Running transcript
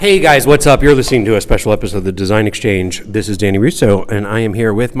Hey guys, what's up? You're listening to a special episode of the Design Exchange. This is Danny Russo, and I am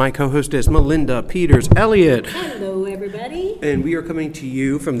here with my co-hostess, Melinda Peters-Elliott. Hello, everybody. And we are coming to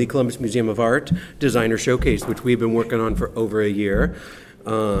you from the Columbus Museum of Art Designer Showcase, which we've been working on for over a year.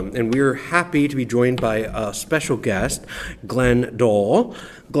 And we're happy to be joined by a special guest, Glenn Doell.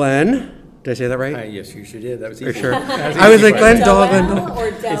 Glenn, did I say that right? Yes, you sure did. That was easy. Sure. I was like, Glenn Doell, Glenn Doell.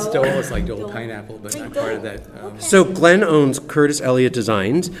 It's Doell. It's like Doell Pineapple, but I'm part of that. So Glenn owns Curtis Elliott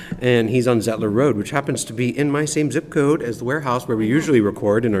Designs, and he's on Zettler Road, which happens to be in my same zip code as the warehouse where we usually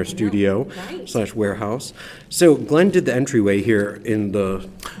record in our studio / warehouse. So Glenn did the entryway here in the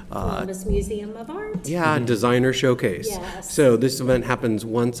Columbus Museum of Art. Yeah, Designer Showcase. Yes. So this event happens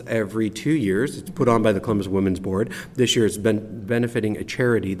once every 2 years. It's put on by the Columbus Women's Board. This year it's been benefiting a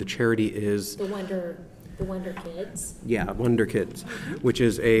charity. The charity is The Wonder Kids. Yeah, Wonder Kids, which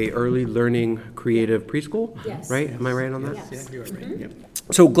is a early learning creative preschool. Yes. Right? Am I right on that? Yes. Yeah, you are right. Yep.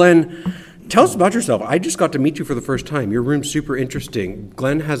 So Glenn, tell us about yourself. I just got to meet you for the first time. Your room's super interesting.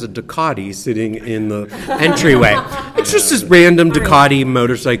 Glenn has a Ducati sitting in the entryway. It's just this random Ducati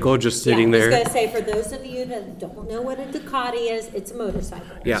motorcycle just sitting there. I was going to say, for those of you that don't know what a Ducati is, it's a motorcycle.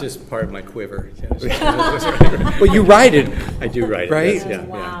 Yeah. It's just part of my quiver. Well, you ride it. I do ride it. Right? Yes, yeah,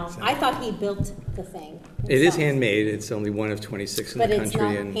 Wow. yeah. So I thought he built the thing. It is himself. handmade. It's only one of 26 in But the it's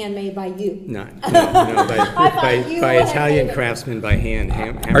country. not handmade by you. No, I thought you by had Italian it. craftsmen by hand.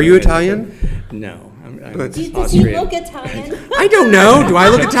 Are you Italian? No, I'm Does he Austrian. look Italian? I don't know. Do I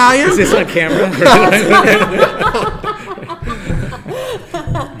look Italian? Is this on camera?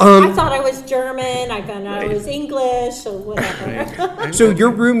 I thought I was German. I found out I was English or whatever. So your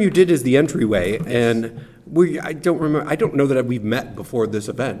room you did is the entryway, and I don't know that we've met before this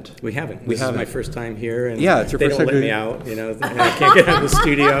event. We haven't. We This haven't. is my first time here, and Yeah, it's your they first don't time let doing- me out. You know, I can't get out of the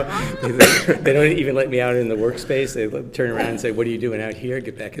studio. They don't even let me out in the workspace. They turn around and say, "What are you doing out here?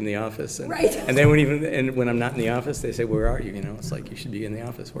 Get back in the office." And, Right. And then when I'm not in the office, they say, "Where are you?" You know, it's like you should be in the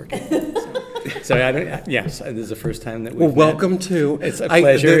office working. So yes, this is the first time that we've Well, met. welcome to. It's a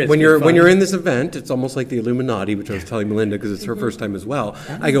pleasure. It's when been you're fun. in this event, it's almost like the Illuminati, which I was telling Melinda because it's her first time as well.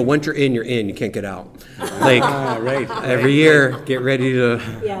 I go, once you're in, you're in. You can't get out. Like Right. every year, get ready to.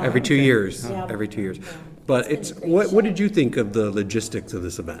 Yeah. Every 2 years. Yeah. Every 2 years. Yeah. But It's it's been a great what show. did you think of the logistics of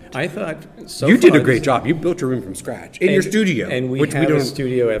this event? I thought You did a far great this- job. You built your room from scratch in your studio, And we which have we a don't.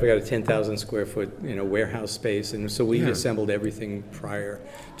 studio. I've got a 10,000 square foot, warehouse space, and so we Yeah. assembled everything prior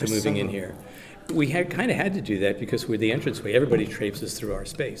to I moving saw. in here. We kind of had to do that because we're the entranceway. Everybody traipses through our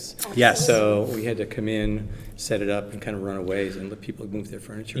space. Yes. So we had to come in, set it up, and kind of run away and let people move their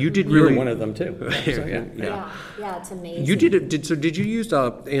furniture. You did were really- one of them too. So, yeah. Yeah, it's amazing. You did it. Did you use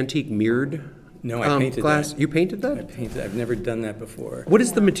antique mirrored? No, I painted glass. that. You painted that. I've never done that before. What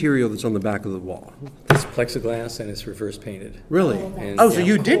is the material that's on the back of the wall? It's plexiglass and it's reverse painted. Really? And, Oh, so yeah.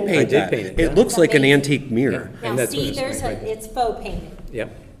 you did paint I did that. paint it, It yeah. looks like an Amazing. antique mirror. Now, And that's what see, it's like, right? it's faux painted.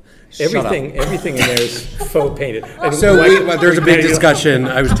 Yep. Shut up. Everything in there is faux painted. And So like- there's a big discussion.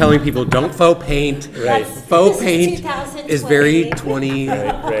 I was telling people, don't faux paint. Right. Faux This is paint 2020. is very 20,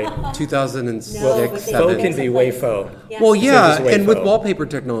 Right. 2006, No, but they- 7. Faux can be way faux. Well, Yes. yeah, So this is way and with faux. wallpaper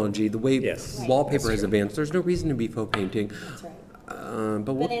technology, the way Yes. Right. wallpaper That's has advanced, there's no reason to be faux painting. That's right. But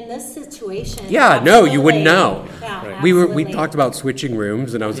But what, in this situation. yeah, no, you wouldn't know. Yeah, Right. we absolutely. talked about switching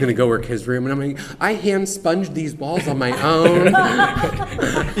rooms, and I was going to go work his room, and I'm like, I hand sponged these walls on my own.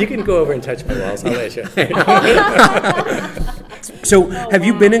 You can go over and touch my walls. I'll let you. So, have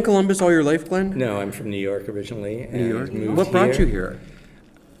you been in Columbus all your life, Glenn? No, I'm from New York originally. New York. Moved What brought you here?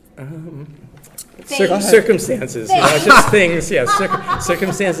 Things. Circumstances, just things. Yeah,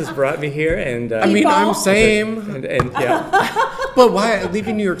 circumstances brought me here, and I mean, I'm same. and yeah, But why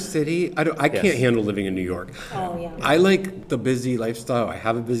leaving New York City? I can't Yes. handle living in New York. Oh, yeah. I like the busy lifestyle. I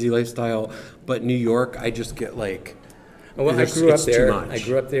have a busy lifestyle, but New York, I just get like. well, I It's- grew up it's too there. much. I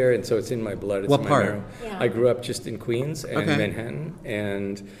grew up there, and so it's in my blood. It's What in my part? marrow. Yeah. I grew up just in Queens and Okay. Manhattan,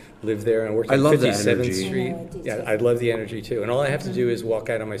 and lived there and worked I on love the 57th energy. Street. Yeah, I do Yeah, too. I love the energy too. And all I have to do is walk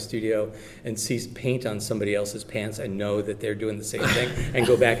out of my studio and see paint on somebody else's pants and know that they're doing the same thing, and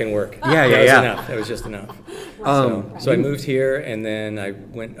go back and work. Yeah, that was yeah. enough. That was just enough. So I moved here, and then I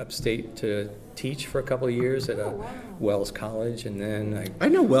went upstate to teach for a couple of years at a Wells College, and then I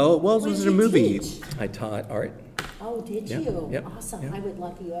know Wells What was did in a you movie. teach? I taught art. Oh, did Yeah, you? yep, Awesome. yeah. I would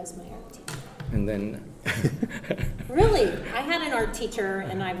love you as my art teacher. and then Really? I had an art teacher,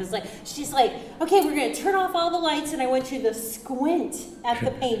 and she's like, okay, we're going to turn off all the lights, and I want you to squint at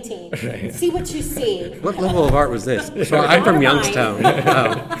the painting. Right. See what you see. What level of art was this? So I'm from Youngstown.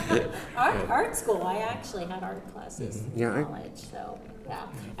 Oh. Art school. I actually had art classes in college, so yeah.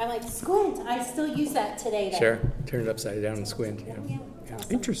 I'm like, squint. I still use that today. Though. sure, turn it upside down and squint. Yeah. Yeah.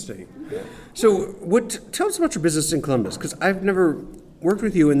 Awesome. Interesting. So, tell us about your business in Columbus, because I've never worked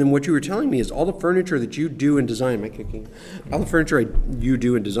with you, and then what you were telling me is all the furniture that you do and design. Am I kicking? All the furniture you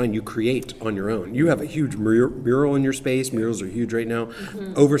do and design, you create on your own. You have a huge mural in your space. Murals are huge right now.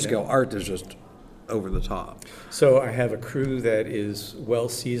 Overscale art is just over the top. So I have a crew that is well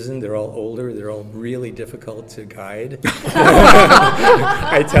seasoned. They're all older. They're all really difficult to guide.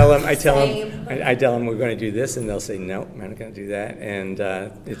 I tell them we're going to do this, and they'll say no, I'm not going to do that. And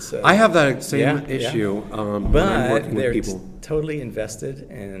it's. I have that same issue. When I'm But working with they're people. totally invested,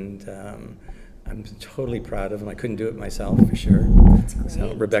 and I'm totally proud of them. I couldn't do it myself for sure.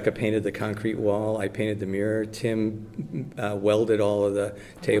 So Rebecca painted the concrete wall. I painted the mirror. Tim welded all of the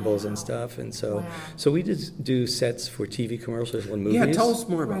tables and stuff. And so we just do sets for TV commercials and movies. Yeah, tell us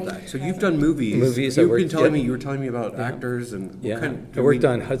more about that. So you've done movies. You were telling me about actors and what kind of, I worked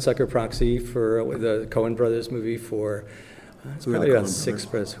on Hudsucker Proxy for the Coen Brothers movie for. It's Who are the probably about Coen 6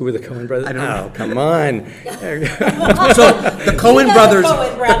 brothers. Who are the Coen brothers? I don't know. Oh, come on. So the Coen brothers,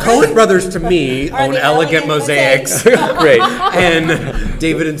 the Coen brothers to me Are own the Elegant Elegant Mosaics, Great. and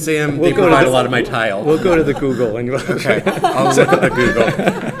David and Sam, they go to provide the- a lot of my tile. We'll go to the Google and Okay, I'll look at the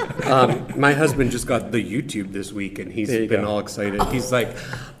Google. My husband just got the YouTube this week, and he's There you been go. all excited. He's like,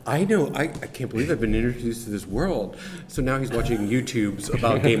 I know, I can't believe I've been introduced to this world. So now he's watching YouTubes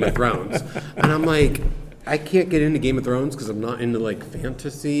about Game of Thrones. And I'm like, I can't get into Game of Thrones because I'm not into like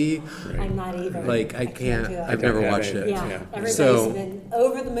fantasy. I'm not either. Like I can't. do it. I've never watched it. Yeah, everybody's So- been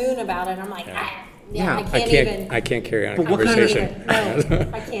over the moon about it. I'm like, Yeah, I can't even. I can't carry on a But what kind of- conversation. No,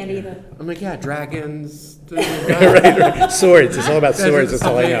 I can't either. I'm like, yeah, dragons. right. Swords. It's all about swords. That's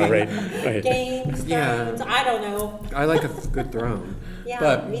all I know. Right. Right. Games, Yeah. thrones, I don't know. I like a good throne. Yeah,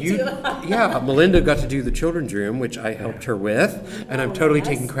 But me you, too. yeah, Melinda got to do the children's room, which I helped her with, and I'm totally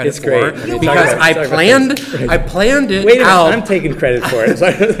taking credit It's for great. it You because are. I planned it Wait a minute. out. I'm taking credit for it.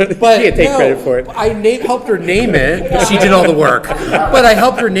 But she can't take no, credit for it. I helped her name it. She did all the work. But I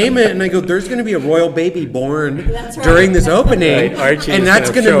helped her name it, and I go, there's going to be a royal baby born That's right. during this opening. Right, Archie and is that's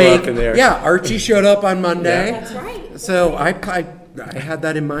gonna going to show make, up in there. yeah, Archie showed up on Monday. That's right. So I had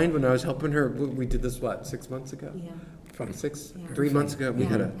that in mind when I was helping her. We did this, 6 months ago? Yeah. From 3 months ago, we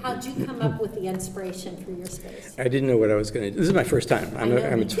had a. How'd you come up with the inspiration for your space? I didn't know what I was going to do. This is my first time. I'm know,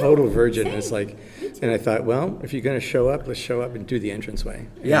 a me too. total virgin. It's Same. like, and I thought, well, if you're going to show up, let's show up and do the entranceway.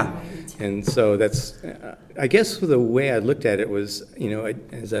 Yeah. And so that's, I guess the way I looked at it was,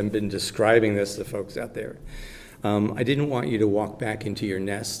 as I've been describing this to folks out there, I didn't want you to walk back into your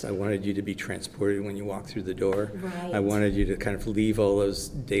nest. I wanted you to be transported when you walk through the door. Right. I wanted you to kind of leave all those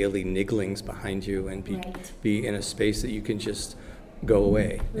daily nigglings behind you and be in a space that you can just go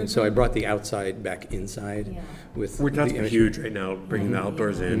away. And so I brought the outside back inside Yeah. with That's the image. huge right now, bringing the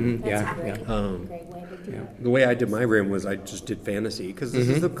outdoors in. That's Yeah, a great, yeah. great way to do it. The way I did my room was I just did fantasy because this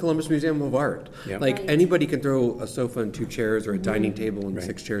is the Columbus Museum of Art. Yep. Like Right. anybody can throw a sofa and 2 chairs or a dining table and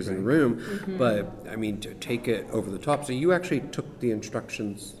 6 chairs in a room, but I mean to take it over the top. So you actually took the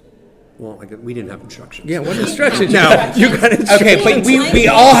instructions. Well, we didn't have instructions. Yeah, what instructions? No. You got instructions. Okay, but we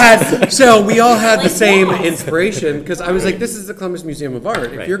all had the same inspiration because I was like, this is the Columbus Museum of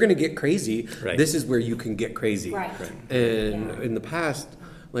Art. If Right. you're going to get crazy, Right. this is where you can get crazy. Right. And in the past,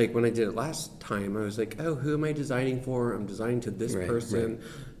 like when I did it last time, I was like, oh, who am I designing for? I'm designing to this Right, person.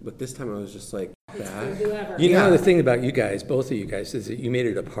 But this time I was just like, that. Whoever. You know, Yeah. the thing about you guys, both of you guys, is that you made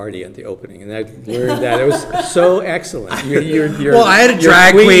it a party at the opening, and I learned that. It was so excellent. Well, I had a your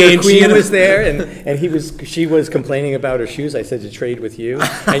drag queen. Your She queen had a- was there, and she was complaining about her shoes. I said to trade with you,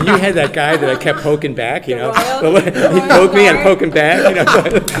 and you had that guy that I kept poking back. You know, he poked me and poking back. You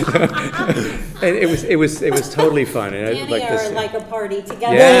know, and it was totally fun. And I Danny like are this. like a party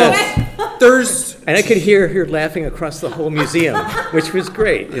together. Yes. There's And I could hear her laughing across the whole museum, which was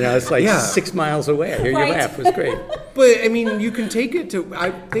great. You know, it's like Yeah. 6 miles away. I hear Right. your laugh. It was great. But I mean, you can take it to.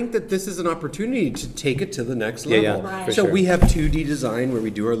 I think that this is an opportunity to take it to the next Yeah, level. yeah, Right. for So sure. we have 2D design where we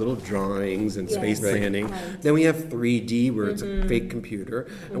do our little drawings and space Yes. planning. Right. Then we have 3D where it's a fake computer.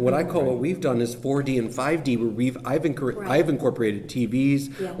 And what I call what we've done is 4D and 5D where I've incorporated TVs,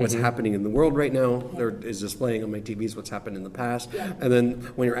 Yeah. what's happening in the world right now. There is displaying on my TVs what's happened in the past. Yeah. And then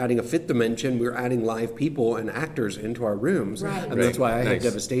when you're adding a 5th dimension, we're adding live people and actors into our rooms. Right. And that's why I had Nice.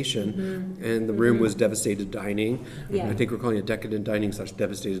 Devastation. And the room was Devastated Dining. Yeah. I think we're calling it Decadent Dining /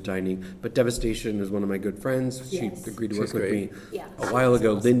 Devastated Dining. But Devastation is one of my good friends. Yes. She agreed to She's work with great. me Yeah. a while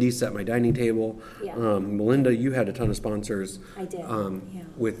ago. Lindy set my dining table. Yeah. Melinda, you had a ton of sponsors. I did, yeah.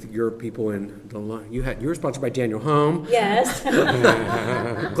 With your people in the line. You were sponsored by Daniel Home. Yes.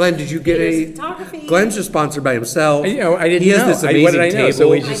 Glenn, did you get It is photography. Glenn's just sponsored by himself. I didn't He has know. this amazing What did I know? table. So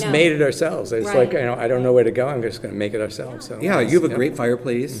we I just know. made it ourselves. It's Right. like, I don't know where to go. I'm just going to make it ourselves. So Yeah, you have a yeah. great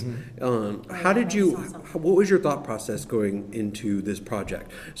fireplace. How did you? That's awesome. What was your thought process going into this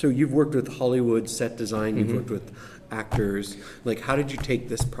project? So you've worked with Hollywood set design. You've worked with actors. Like, how did you take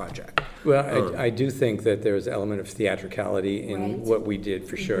this project? Well, I do think that there's an element of theatricality in Right. what we did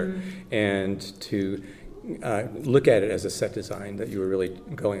for sure, and to look at it as a set design that you were really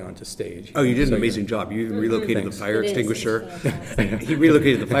going onto stage. Oh, you did an So, amazing job. You even relocated the Thanks. fire It is. extinguisher. It's fantastic. He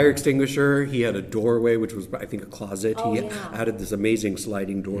relocated the fire extinguisher. He had a doorway, which was, I think, a closet. Oh, He yeah. added this amazing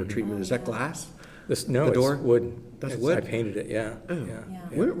sliding door treatment. Is that glass? No, The it's door? wood. That's It's- wood? I painted it. Yeah. Oh. Yeah. Yeah.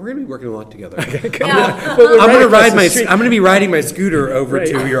 We're going to be working a lot together. Yeah. But we're I'm right going to across ride the my. street. I'm going to be riding my scooter over Right.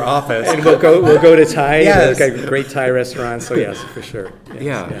 to your office. And we'll go to Thai. Yes. Got a great Thai restaurant. So yes, for sure. Yes,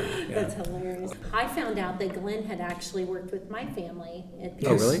 Yeah. That's hilarious. I found out that Glenn had actually worked with my family at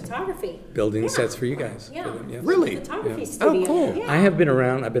Oh, really? photography. Building Yeah. sets for you guys. Yeah. For them, yes. Really? Photography Yeah. studio. Oh, cool. Yeah. I have been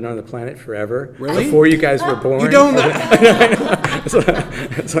around. I've been on the planet forever. Really? Before you guys were born. You don't. It's like-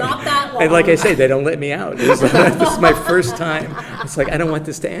 Not that long. And like I say, they don't let me out. This is my first time. It's like I don't want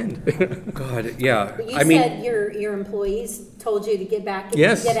this to end. God, yeah. But you I mean, said your employees told you to get back and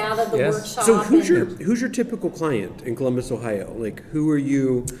Yes. get out of the Yes. workshop. so who's and- your typical client in Columbus, Ohio? Like, who are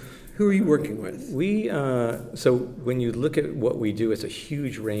you working with? We so when you look at what we do, it's a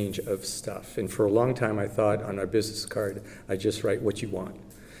huge range of stuff. And for a long time, I thought on our business card, I just write what you want.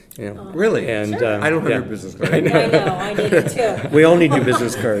 You know? Really? And Sure. I don't have yeah. your business card. I know, I need it too. We all need new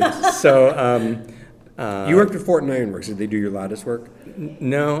business cards. So You worked for Fort and Ironworks. Did they do your lattice work?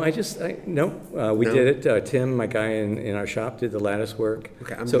 no, we No? did it. Tim, my guy in our shop, did the lattice work.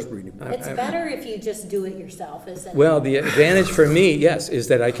 Okay, I'm So, just reading. It's better if you just do it yourself, isn't it? Well, the advantage for me, yes, is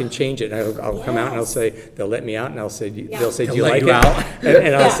that I can change it. I'll come out and I'll Yes. say, they'll let me out, and I'll say, Yeah. they'll say, do They'll you let like you it? out.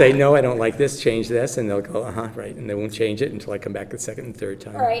 And I'll Yeah. say, no, I don't like this, change this, and they'll go, right, and they won't change it until I come back the second and third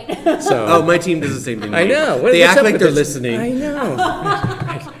time. All right. So, Oh, my team does the same thing. I know. What- They what's act up like with they're this? listening. I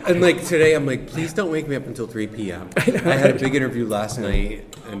know. And like today, I'm like, please don't wake me up until 3 p.m. I had a big interview last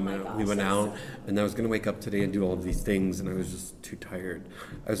night, and we went out, and I was going to wake up today and do all of these things, and I was just too tired.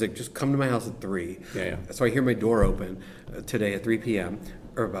 I was like, just come to my house at 3. Yeah. So I hear my door open today at 3 p.m.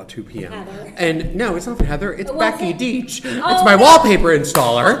 or about 2 p.m. Heather. And no, it's not Heather. It's Was Becky it? Deach. Oh, It's my no. wallpaper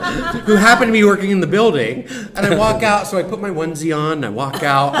installer who happened to be working in the building. And I walk out, so I put my onesie on, and I walk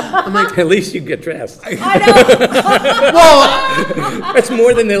out. I'm like, At least you get dressed. I know. well, That's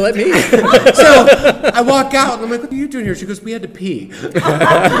more than they let me. so I walk out and I'm like, what are you doing here? She goes, we had to pee.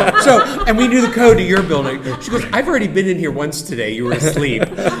 And we knew the code to your building. She goes, I've already been in here once today. You were asleep.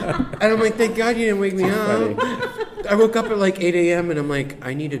 And I'm like, thank God you didn't wake me up. I woke up at like 8 a.m. and I'm like,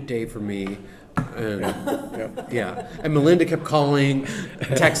 I need a day for me. And yeah. And Melinda kept calling,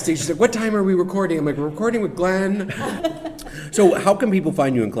 texting. She's like, what time are we recording? I'm like, we're recording with Glenn. So how can people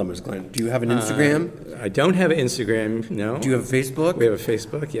find you in Columbus, Glenn? Do you have an Instagram? I don't have an Instagram, no. Do you have a Facebook? We have a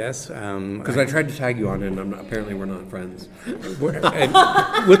Facebook, yes. Because I tried to tag you on it, and apparently we're not friends.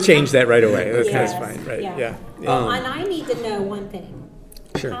 We'll change that right away. That's Yes. fine, right? Yeah. Yeah. Well, and I need to know one thing.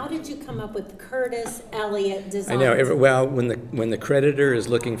 Sure. How did you come up with Curtis Elliott I design? know. Well, when the creditor is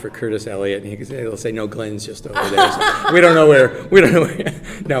looking for Curtis Elliott, they'll say, "No, Glenn's just over there." So we don't know where. We don't know where.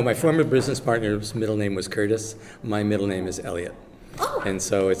 No, my former business partner's middle name was Curtis. My middle name is Elliott. Oh, And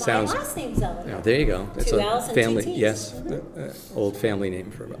so it sounds. My last name's Elliott. Oh, there you go. It's Two a L's and two family. T's. Yes, old family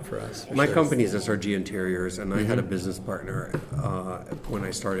name for us. for My sure. company is SRG Interiors, and I had a business partner when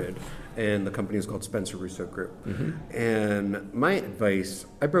I started, and the company was called Spencer Russo Group. And my advice,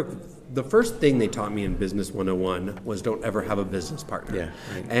 the first thing they taught me in Business 101 was don't ever have a business partner.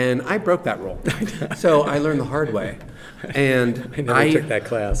 Yeah, right. And I broke that rule. So I learned the hard way. And I never took that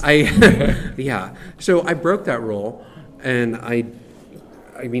class. yeah. So I broke that rule, and I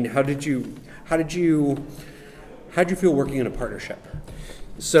mean, how did you feel working in a partnership?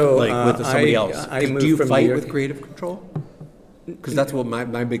 So Like with somebody else? I 'Cause moved do you from fight New York. with creative control? Because that's what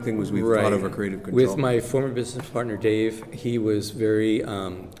my big thing was. We Right. fought over creative control. With my former business partner Dave, he was very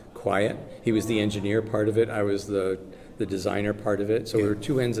quiet. He was the engineer part of it. I was the designer part of it. So we were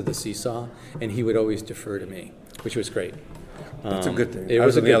two ends of the seesaw, and he would always defer to me, which was great. That's a good thing. It I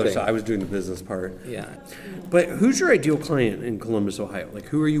was was a on the good other thing. side. I was doing the business part. Yeah. But who's your ideal client in Columbus, Ohio? Like,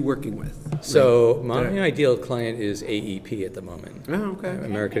 who are you working with? So my ideal client is AEP at the moment. Oh, okay.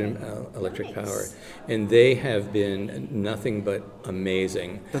 American Electric Nice. Power, and they have been nothing but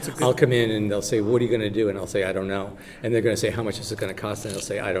amazing. That's a good- I'll come in and they'll say, "What are you going to do?" And I'll say, "I don't know." And they're going to say, "How much is it going to cost?" And they'll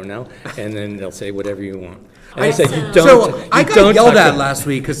say, "I don't know." And then they'll say, "Whatever you want." And I say, "You don't." So I you got don't yelled talk at to- last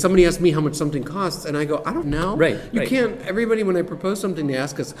week because somebody asked me how much something costs, and I go, I don't know. Right, You right. can't. Everybody, when I propose something, they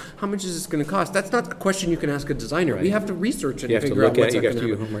ask us, how much is this going to cost? That's not a question you can ask a designer. We Right. have to research it You and have to figure out look at what's it. You have going to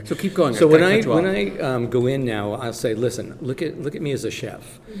do to your homework. So keep going. So I've when gotta I cut you off. when I go in now, I'll say, "Listen, look at me as a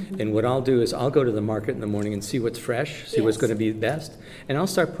chef, and what I'll do is I'll go to the market in the morning and see what's fresh, see what's Yes. going to be best, and I'll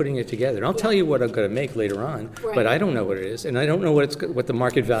start putting it together. And I'll tell you what I'm going to make later on, Right. but I don't know what it is, and I don't know what the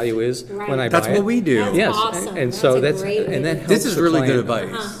market value is Right. when I That's buy what it. we do. That's Yes, awesome. and so That's a that's great way and to that do helps This is the really good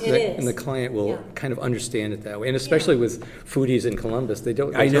client. advice. It is. And the client will Yeah. kind of understand it that way, and especially with foodies in Columbus, they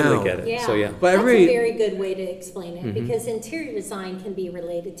don't. They I know. totally get it. Yeah, So yeah. But that's every- a very good way to explain it because interior design can be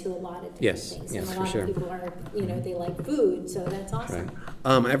related to a lot of different Yes, things. yes, and a for lot sure. of people are, they like food, so that's awesome.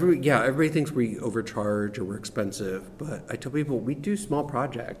 Right. Everybody thinks we overcharge or we're expensive, but I tell people we do small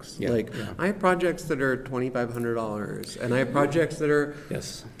projects. Yeah, Like yeah. I have projects that are $2,500, and I have projects that are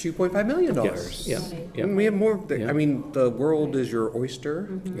Yes. $2.5 million. Yes. Yeah. Right. Yeah. And we have more. Yeah. I mean, the world is your oyster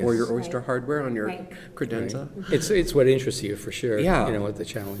or your oyster Right. hardware on your Right. credenza. It's what interests you for sure. Yeah. You know what the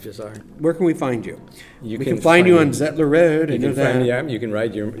challenges are. Where can we find you? You We can find you on Zettler Road. I You know can find that. me. Yeah, you can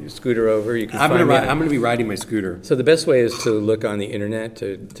ride your scooter over. You can I'm find gonna me. I'm gonna be riding my scooter. So the best way is to look on the internet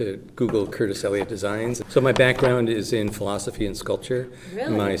to Google Curtis Elliott Designs. So my background is in philosophy and sculpture. Really?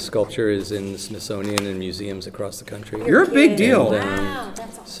 My sculpture is in the Smithsonian and museums across the country. You're a big kidding. deal. Wow,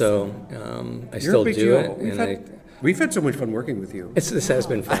 that's awesome. So I You're still a big do deal. it, and We've had so much fun working with you. this has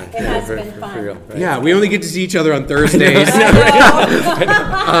been fun. It has for, been for fun. real, right? Yeah, we only get to see each other on Thursdays.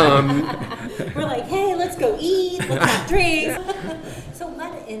 We're like, hey, let's go eat, let's have drinks. So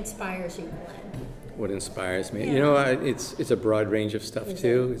what inspires you, Glenn? What inspires me? Yeah. You know, it's a broad range of stuff Is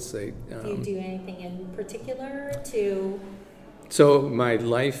too. it? It's like Do you do anything in particular to? so my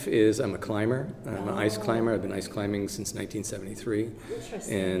life is I'm a climber. I'm an ice Oh. climber. I've been ice climbing since 1973,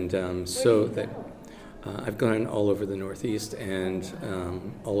 Interesting. and Where so do you that go? I've gone all over the Northeast and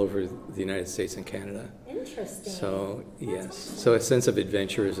all over the United States and Canada. Interesting. So yes, so a sense of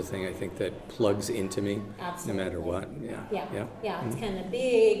adventure is a thing I think that plugs into me, Absolutely. no matter what. Yeah, Yeah. It's kind of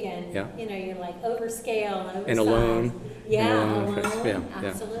big, and Yeah. you're like overscale and And oversized. alone. Yeah, And alone, alone. yeah, yeah.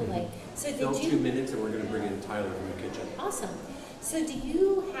 Absolutely. So did Still you? 2 minutes, and we're gonna bring in Tyler from the kitchen. Awesome. So do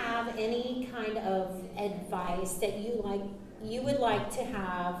you have any kind of advice that you would like to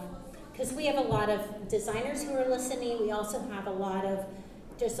have? Because we have a lot of designers who are listening. We also have a lot of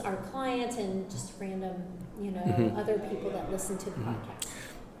just our clients and just random, other people that listen to the podcast.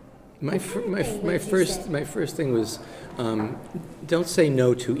 My What kind of thing would you say? my first thing was don't say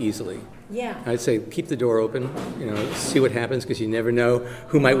no too easily. Yeah. I'd say keep the door open, see what happens because you never know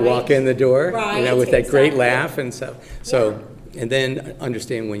who might Right. walk in the door, Right, with that great exactly. laugh and stuff. So, and then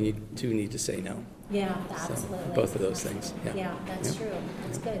understand when you do need to say no. Yeah, So, absolutely. both of those things. Yeah. Yeah, that's true.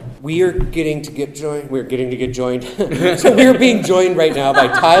 That's good. We are getting to get joined. We're getting to get joined. So we're being joined right now by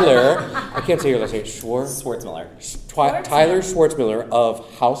Tyler. I can't say your last name. Swartzmiller. Tyler Swartzmiller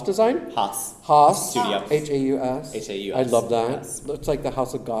of House Design. Haas. Studio. H-A-U-S. H-A-U-S, I love that. yes. It's like the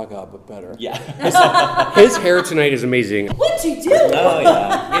House of Gaga, but better. Yeah. His hair tonight is amazing. What'd you do? Oh,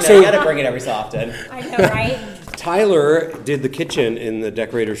 yeah. You gotta bring it every so often. I know, right? Tyler did the kitchen in the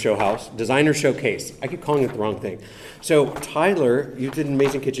Decorator Show House, Designer Showcase. I keep calling it the wrong thing. So, Tyler, you did an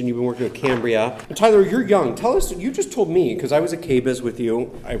amazing kitchen. You've been working with Cambria. And Tyler, you're young. Tell us, you just told me, because I was at KBIS with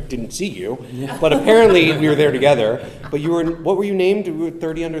you. I didn't see you, but apparently we were there together. But you were, what were you named? You were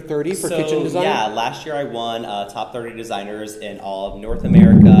 30 under 30 for kitchen design? Yeah, last year I won top 30 designers in all of North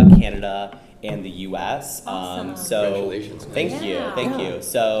America, Canada, and the U.S. Awesome. Congratulations. Thank Yeah. you.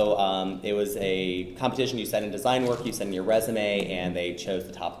 So it was a competition. You send in design work, you send in your resume, and they chose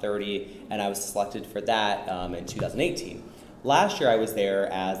the top 30, and I was selected for that in 2018. Last year I was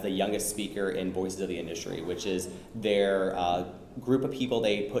there as the youngest speaker in Voices of the Industry, which is their group of people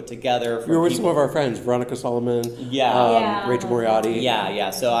they put together. You were with some of our friends, Veronica Solomon, Yeah. Rachel Moriarty. Yeah.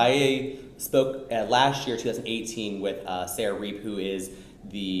 So I spoke last year, 2018, with Sarah Reep, who is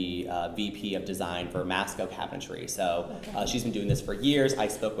the VP of design for Masco Cabinetry. So she's been doing this for years. I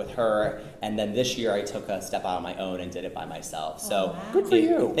spoke with her, and then this year I took a step out on my own and did it by myself. So good for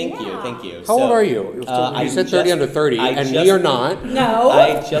you. Thank you. How old are you? You said 30 under 30, and we are not. No.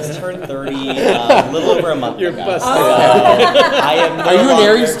 I just turned 30 a little over a month ago. You're busted. I am no Are you an longer-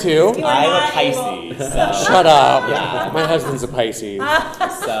 Aries too? I'm a Pisces. So. Shut up. Yeah. My husband's a Pisces.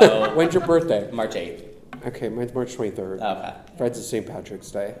 So When's your birthday? March 8th. Okay, mine's March 23rd. Okay. Fred's is St.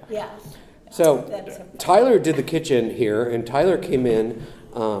 Patrick's Day. Yeah. So That's so Tyler did the kitchen here, and Tyler came in.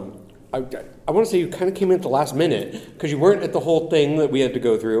 I want to say you kind of came in at the last minute because you weren't at the whole thing that we had to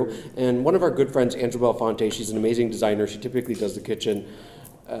go through. And one of our good friends, Angela Belfonte, she's an amazing designer. She typically does the kitchen.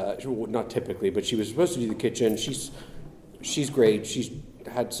 Not typically, but she was supposed to do the kitchen. She's great. She's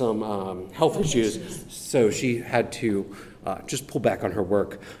had some health issues, so she had to just pull back on her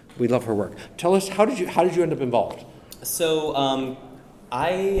work. We love her work. Tell us, how did you end up involved? So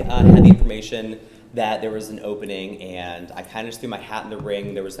I had the information that there was an opening, and I kind of just threw my hat in the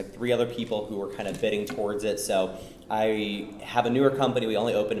ring. There was like 3 other people who were kind of bidding towards it. So I have a newer company. We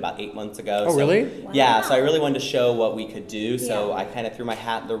only opened about 8 months ago. Oh, so, really? Wow. Yeah, so I really wanted to show what we could do. So Yeah. I kind of threw my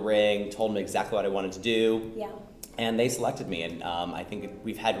hat in the ring, told them exactly what I wanted to do. Yeah. And they selected me, and I think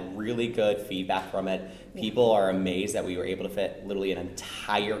we've had really good feedback from it. People are amazed that we were able to fit literally an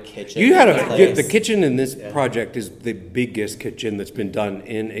entire kitchen. You had in place. the kitchen in this project is the biggest kitchen that's been done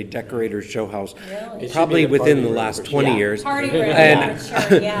in a decorator's show house, Really? It probably should be a within party the room last for 20 sure. years. Party room, And- for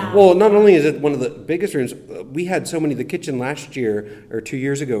sure, yeah. Well, not only is it one of the biggest rooms, we had so many. The kitchen last year or 2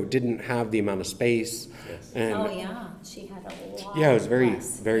 years ago didn't have the amount of space, and Oh, yeah, she had a lot. yeah, it was very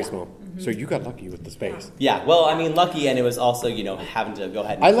less. very Yeah. small. So you got lucky with the space. Yeah, well, I mean, lucky, and it was also, having to go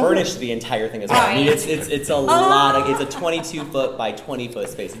ahead I and love furnish it. the entire thing as well. I mean, it's a lot of, it's a 22 foot by 20 foot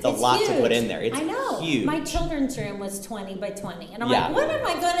space. It's a lot to put in there. It's I know. huge. My children's room was 20 by 20, and I'm Yeah. like, what am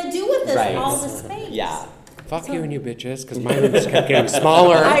I going to do with this Right. all the space? Yeah. Fuck you and you bitches, because my room just kept getting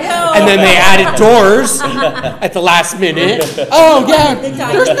smaller. I know. And then they added doors at the last minute. Oh yeah, The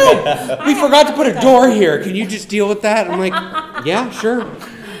there's no. We forgot to put a door here. Can you just deal with that? I'm like, yeah, sure.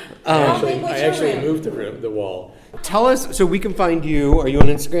 How big was I your actually room? moved the wall. Tell us so we can find you. Are you on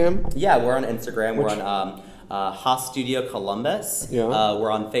Instagram? Yeah, we're on Instagram. We're on Haas Studio Columbus. Yeah.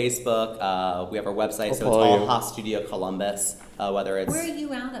 We're on Facebook. We have our website, so it's follow all you. Haas Studio Columbus. Whether it's Where are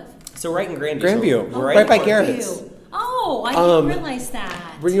you out of? so right in Grandview. Grandview. So we're Right by in- Garrett's. Oh, I Um, didn't realize that.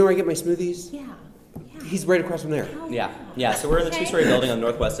 Bring you where I get my smoothies. Yeah. He's right across from there, Oh, Yeah. So we're in the Okay. 2-story building on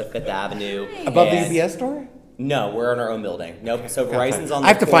northwest of Fifth Avenue. Nice. above the And- UPS store. No, we're in our own building. Nope. So Verizon's on the I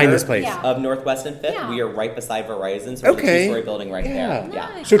have to find corner this place. Yeah. of Northwest and Fifth. Yeah. We are right beside Verizon, so it's a Okay. 2-story building right there. Yeah.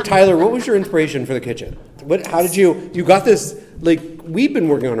 Nice. So Tyler, what was your inspiration for the kitchen? How did you got this? Like we've been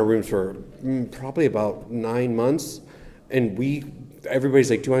working on our rooms for probably about 9 months, and everybody's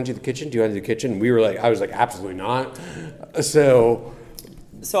like, "Do you want to do the kitchen? Do you want to do the kitchen?" And I was like, "Absolutely not." So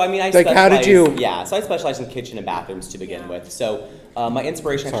So I mean, I Like, how did specialize- you- Yeah, so I specialize in kitchen and bathrooms to begin with. So my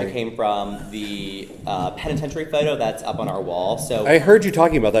inspiration actually Sorry. came from the penitentiary photo that's up on our wall. So I heard you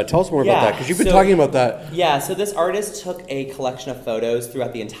talking about that. Tell us more about Yeah, that because you've been so- talking about that. yeah, so this artist took a collection of photos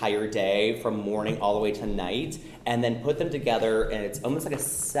throughout the entire day, from morning all the way to night, and then put them together, and it's almost like a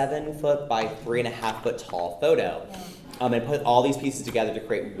 7 foot by 3.5 foot tall photo. And put all these pieces together to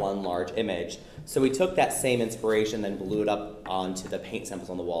create one large image. So we took that same inspiration, then blew it up onto the paint samples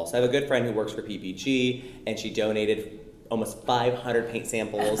on the wall. So I have a good friend who works for PPG, and she donated almost 500 paint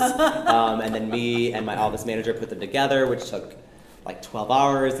samples. And then me and my office manager put them together, which took like 12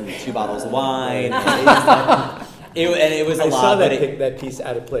 hours and 2 bottles of wine. And it was a I lot. saw but it- that piece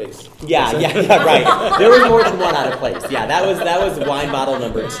out of place. yeah, right. There was more than one out of place. Yeah, that was wine bottle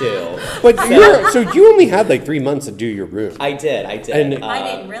number 2. But you only had like 3 months to do your room. I did. And-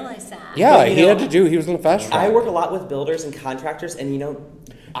 I didn't realize that. Yeah, But, you he know, had to do. He was on the fast track. I work a lot with builders and contractors, and I the don't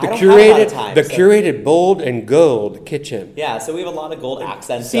have a lot curated, of time. the so- curated bold and gold kitchen. Yeah, so we have a lot of gold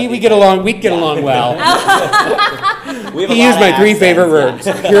accents. See, that we get along. We'd get along well. We have a He lot used of my 3 accents, favorite yeah. words: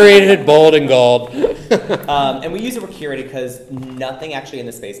 curated, bold, and gold. And we use the word curated because nothing actually in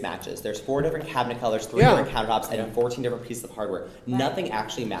the space matches. There's 4 different cabinet colors, 3 Yeah. different countertops, and 14 different pieces of hardware. Nothing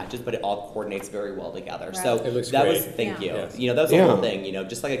actually matches, but it all coordinates very well together. So Right. It looks that great. was thank Yeah. you. Yes. That was the Yeah. whole thing.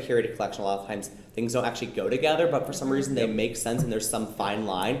 Just like a curated collection, a lot of times things don't actually go together, but for some reason they make sense, and there's some fine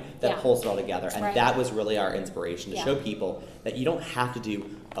line that Yeah. pulls it all together. And Right. that was really our inspiration to Yeah. show people that you don't have to do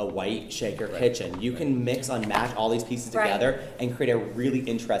a white shaker kitchen. You can mix and match all these pieces Right. together and create a really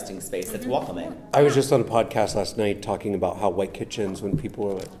interesting space that's welcoming. I was just on a podcast last night talking about how white kitchens, when people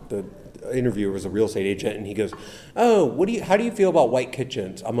were the interviewer was a real estate agent, and he goes, "Oh, how do you feel about white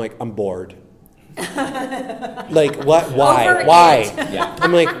kitchens?" I'm like, "I'm bored." Like, what? Why? Over Why? it. Yeah.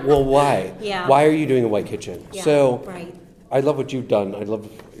 I'm like, well, why? Yeah. Why are you doing a white kitchen? Yeah, So, right. I love what you've done. I love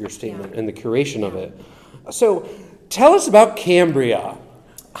your statement Yeah. and the curation of it. So, tell us about Cambria.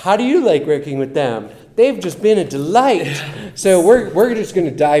 How do you like working with them? They've just been a delight. So we're just going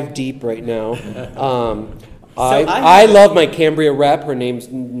to dive deep right now. I love my Cambria rep. Her name's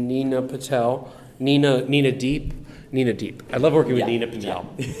Nina Patel. Nina Deep. I love working with Nina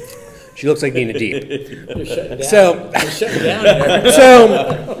Patel. She looks like Nina Deep. You're shutting down. So, You're shutting down there.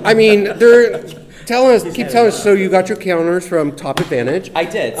 so I mean, keep telling us. So you got your counters from Top Advantage. I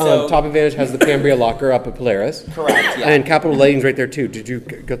did. So Top Advantage has the Cambria locker up at Polaris. correct. Yeah. And Capital Lighting's right there too. Did you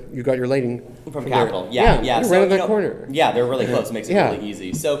got your lighting From there? Capital, yeah. You're So, right in that you know, corner. Yeah, they're really close. It makes it Yeah. really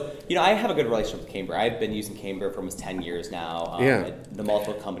easy. So, I have a good relationship with Cambria. I've been using Cambria for almost 10 years now. Yeah. At the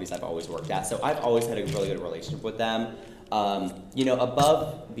multiple companies I've always worked at. So I've always had a really good relationship with them.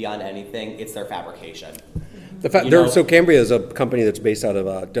 Above, beyond anything, it's their fabrication. So Cambria is a company that's based out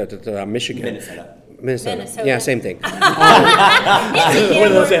of Michigan. Minnesota. Minnesota. Yeah, same thing. It's a One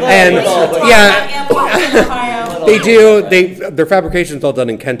of those Denver And relationship. yeah, Ohio. they do. Their fabrication's all done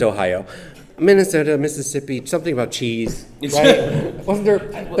in Kent, Ohio. Minnesota, Mississippi, something about cheese, right? Wasn't there,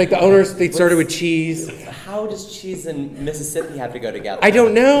 like the owners, they started with cheese. How does cheese and Mississippi have to go together? I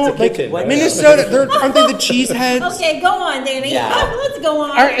don't know. It's a Like kitchen, right? Minnesota, aren't they the cheese heads? Okay, go on, Danny. Yeah. Let's go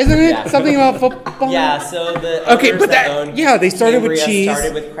on. Isn't it Yeah. something about football? Yeah, so the Okay, owners but that that- own yeah, they started with Cambria cheese.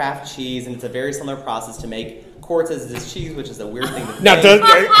 started with Kraft cheese, and it's a very similar process to make quartz as this cheese, which is a weird thing to Now, say.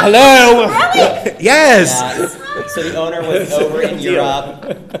 hello. Yes. Yes. So the owner was over in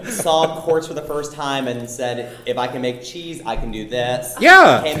Europe, saw quartz for the first time, and said, "If I can make cheese, I can do this."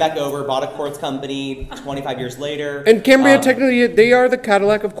 Yeah. Came back over, bought a quartz company. 25 years later. And Cambria, um, technically, they are the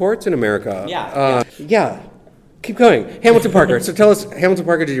Cadillac of quartz in America. Yeah, Yeah. Keep going. Hamilton Parker. So tell us, Hamilton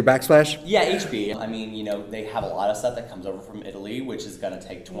Parker did your backsplash? Yeah, HB. I mean, they have a lot of stuff that comes over from Italy, which is going to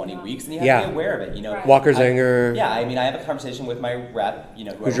take 20 weeks, and you have Yeah. to be aware of it. Right. Walker Zanger. Yeah, I mean, I have a conversation with my rep, who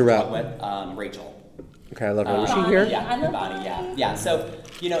Who's your rep? with, Rachel. Okay, I love her. Was she Bonnie. here? Yeah, I love Bonnie, yeah. Bonnie. Yeah, so,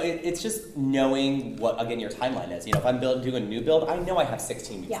 it's just knowing what, again, your timeline is. If I'm doing a new build, I know I have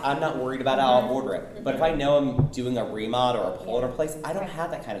 16 weeks. Yeah. I'm not worried about it, I'll order it. But if I know I'm doing a remod or a pull in place, I don't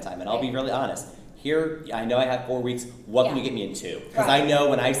have that kind of time, and I'll be really honest. Here, I know I have 4 weeks. What can you get me in 2? Because I know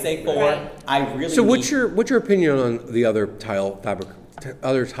when I say 4, Right. I really So what's need... your opinion on the other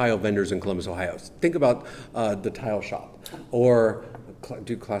tile vendors in Columbus, Ohio? Think about the tile shop, or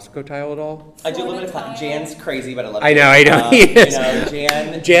do Classico Tile at all? I do a little bit of Jan's crazy, but I love I know. Yes.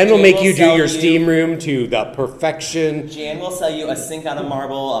 Jan. Jan will make you do sell your steam room to the perfection. Jan will sell you a sink out of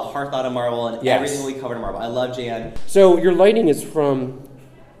marble, a hearth out of marble, and Yes. everything will be covered in marble. I love Jan. So your lighting is from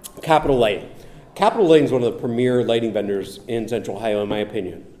Capital Lighting. Capital Lighting is one of the premier lighting vendors in Central Ohio, in my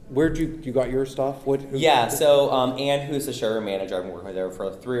opinion. Where'd you got your stuff? Yeah, so Ann, who's the showroom manager, I've been working with her for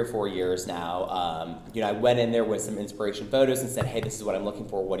 3 or 4 years now. I went in there with some inspiration photos and said, hey, this is what I'm looking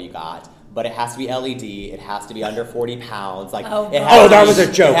for. What do you got? But it has to be LED. It has to be under 40 pounds. Like, Oh, it has Oh, to that be- was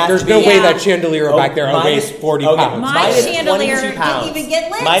a joke. it has There's to no be- way Yeah. that chandelier back there mine weighs is- 40 okay, pounds. My Mine is chandelier 22 pounds. didn't even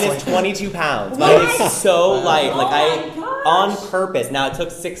get lit. Mine is 22 pounds. Mine What? is so light. Like, Oh my on gosh. purpose. Now, it took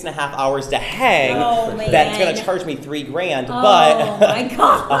 6.5 hours to hang. Oh, That's going man. to charge me $3,000. Oh But, my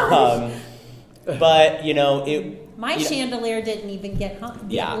gosh. it... My chandelier didn't even get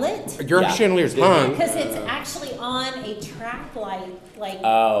Yeah. lit. Your Yeah. chandelier's hung. Because it's actually on a track light.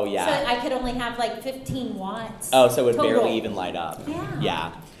 Oh, So yeah. I could only have 15 watts. Oh, so it would total. barely even light up. Yeah.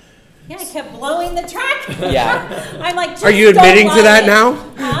 Yeah. Yeah, I kept blowing the track. Yeah. I'm like, just Are you don't admitting to light that it. now?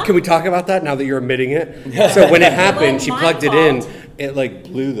 Huh? Can we talk about that now that you're admitting it? So when it happened, she my plugged it in. fault. It like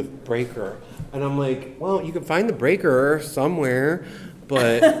blew the breaker, and I'm like, well, you can find the breaker somewhere,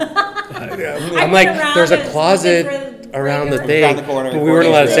 but I'm like, around there's a and closet looking for the around the breaker. thing. Around the corner. But we weren't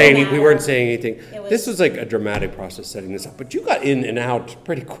allowed to say It any. We weren't saying anything. It was- This was like a dramatic process setting this up, but you got in and out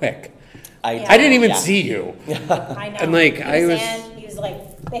pretty quick. Yeah. I didn't even Yeah. see you. I know. And, like, He I was- He was like,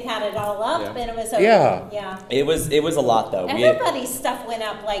 they had it all up, Yeah. and it was over. Yeah. Yeah. It was a lot though. Everybody's stuff went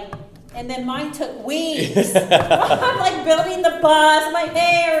up and then mine took weeks. I'm like building the bus. I'm like,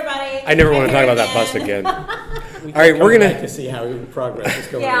 hey, everybody. I never want to talk I'm about that here bus again. We All right, keep we're coming gonna- back to see how progress is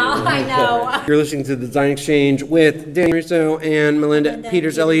going. Yeah, I know. You're listening to the Design Exchange with Danny Russo and Melinda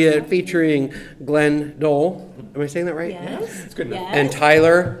Peters Elliott, featuring Glenn Doell. Am I saying that right? Yes. It's good enough. Yes. And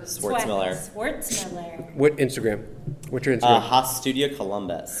Tyler. Swartzmiller. Swartzmiller. What Instagram? What's your Instagram? Haas Studio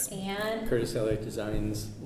Columbus. And Curtis Elliott Designs